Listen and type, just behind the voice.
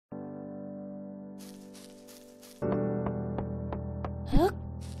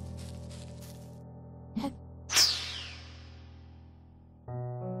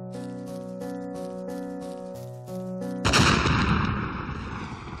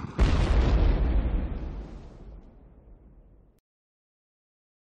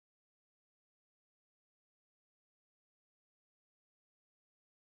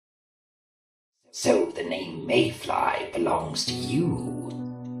So the name Mayfly belongs to you.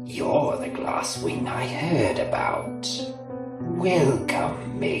 You're the glasswing I heard about.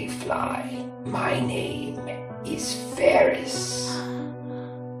 Welcome, Mayfly. My name is Ferace.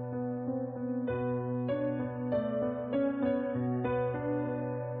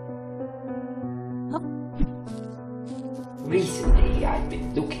 Recently, I've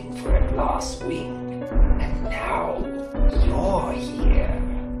been looking for a glasswing, and now you're here.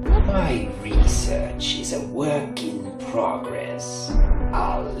 My research is a work in progress.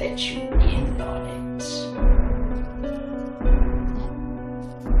 I'll let you in on it.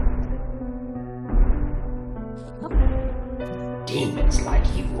 Demons like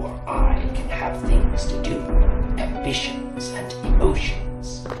you or I can have things to do, ambitions and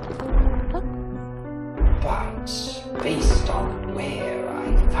emotions. But based on where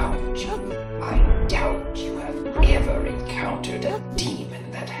I found you, I doubt you have ever encountered a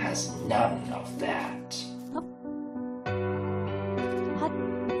demon that has none of that.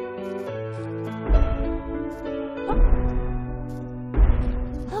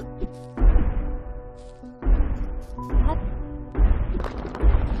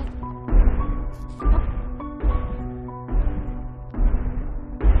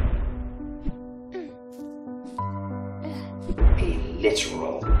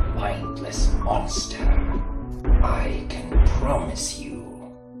 Literal, mindless monster. I can promise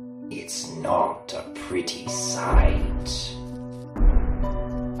you, it's not a pretty sight.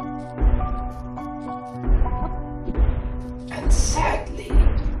 And sadly,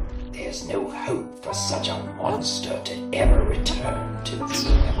 there's no hope for such a monster to ever return to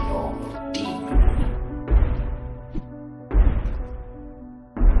being a normal demon.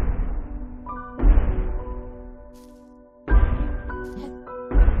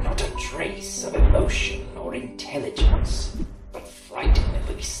 Trace of emotion or intelligence, but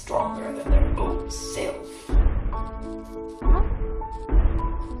frighteningly stronger than their old self.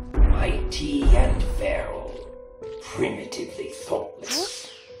 Mighty and feral, primitively thoughtless,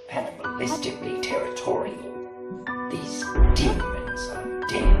 animalistically territorial. These demons are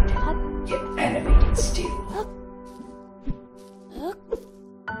dead, yet animated still.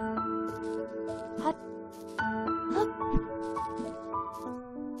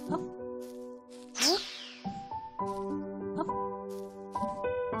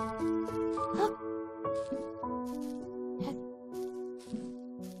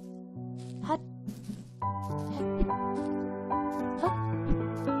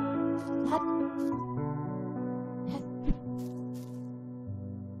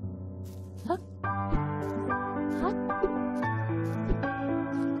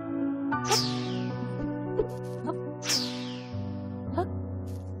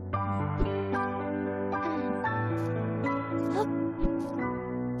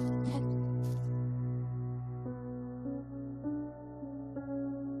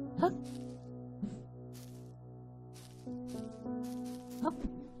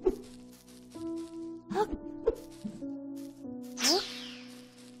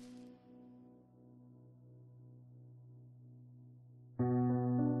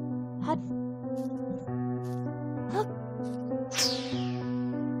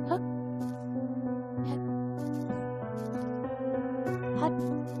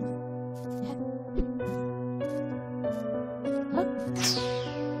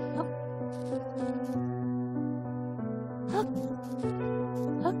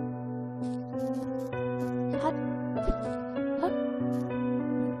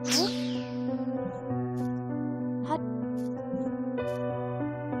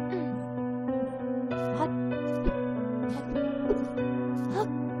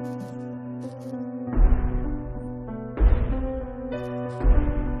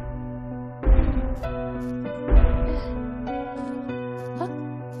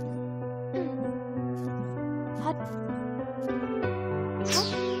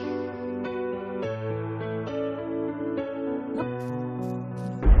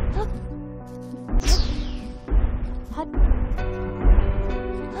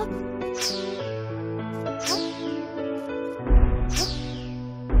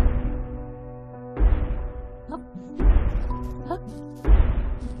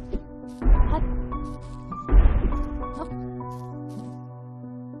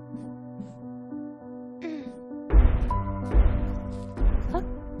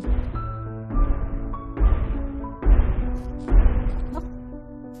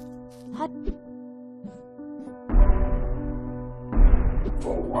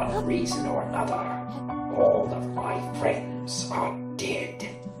 For one reason or another, all of my friends are dead,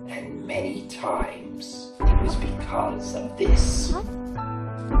 and many times it was because of this.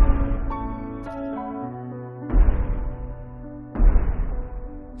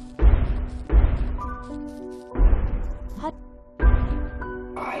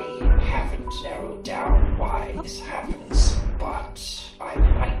 this happens, but I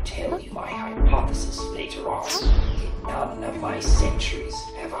might tell you my hypothesis later on. In none of my centuries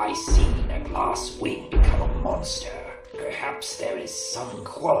have I seen a glass wing become a monster. Perhaps there is some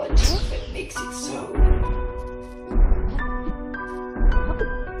quality that makes it so.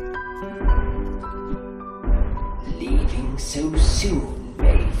 Leaving so soon,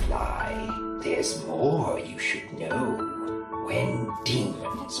 Mayfly. There's more you should know. When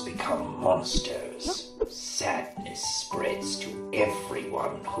demons become monsters, sadness spreads to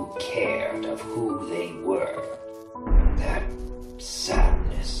everyone who cared of who they were. That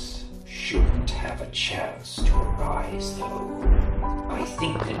sadness shouldn't have a chance to arise, though. I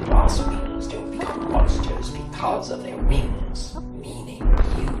think that glass wings don't become monsters because of their wings, meaning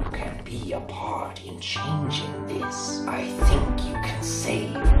you can be a part in changing this. I think you can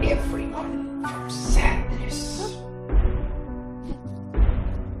save everyone from sadness.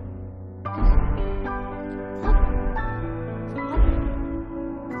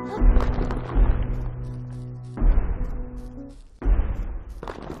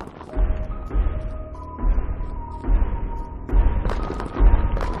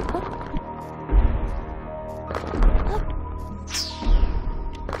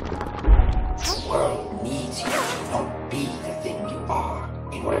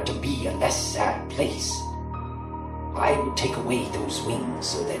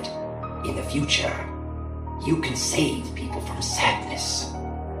 So that in the future, you can save people from sadness.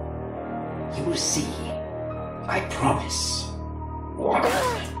 You will see. I promise. 1,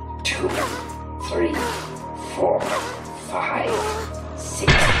 2, 3, 4, 5,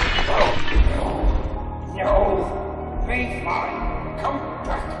 6. Oh, no. No. Mayfly, come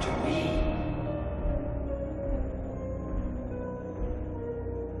back to me.